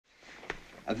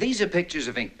These are pictures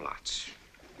of ink blots.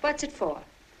 What's it for?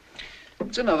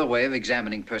 It's another way of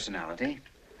examining personality.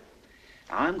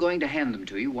 I'm going to hand them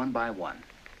to you one by one.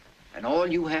 And all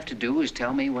you have to do is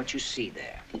tell me what you see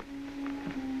there.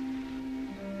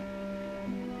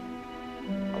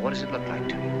 Now, what does it look like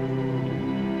to you?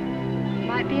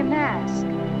 Might be a mask.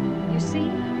 You see?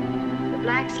 The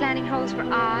black slanting holes for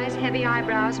eyes, heavy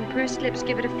eyebrows, and pursed lips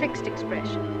give it a fixed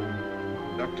expression.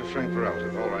 Dr. Frank Peralta.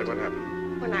 All right, what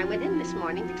happened? When I went in this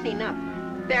morning to clean up,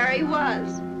 there he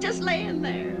was, just laying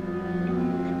there.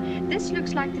 This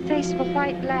looks like the face of a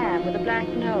white lamb with a black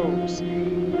nose.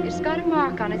 It's got a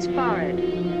mark on its forehead.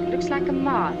 It looks like a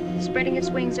moth spreading its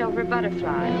wings over a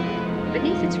butterfly.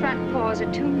 Beneath its front paws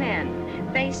are two men,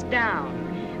 face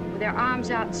down, with their arms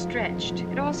outstretched.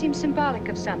 It all seems symbolic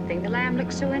of something. The lamb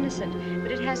looks so innocent,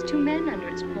 but it has two men under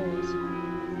its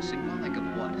paws. Symbolic of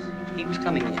what? He was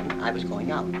coming in. I was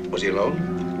going out. Was he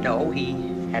alone? No, he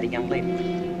had a young lady with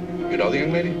him. You know the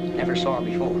young lady? Never saw her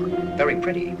before. Very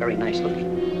pretty, very nice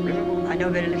looking. Really? I know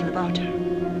very little about her,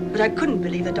 but I couldn't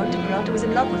believe that Dr. Grata was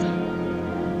in love with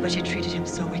her. But she treated him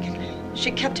so wickedly.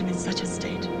 She kept him in such a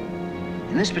state.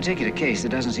 In this particular case, there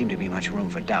doesn't seem to be much room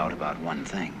for doubt about one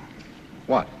thing.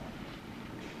 What?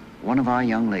 One of our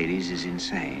young ladies is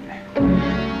insane.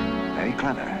 Very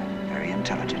clever, very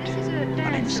intelligent, This is a but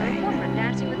dancer, a insane. woman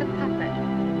dancing with a puppet.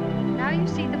 Now you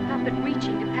see the puppet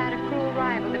reaching to pat a cruel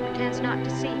rival that pretends not to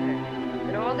see her.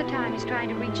 But all the time he's trying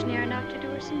to reach near enough to do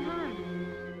her some harm.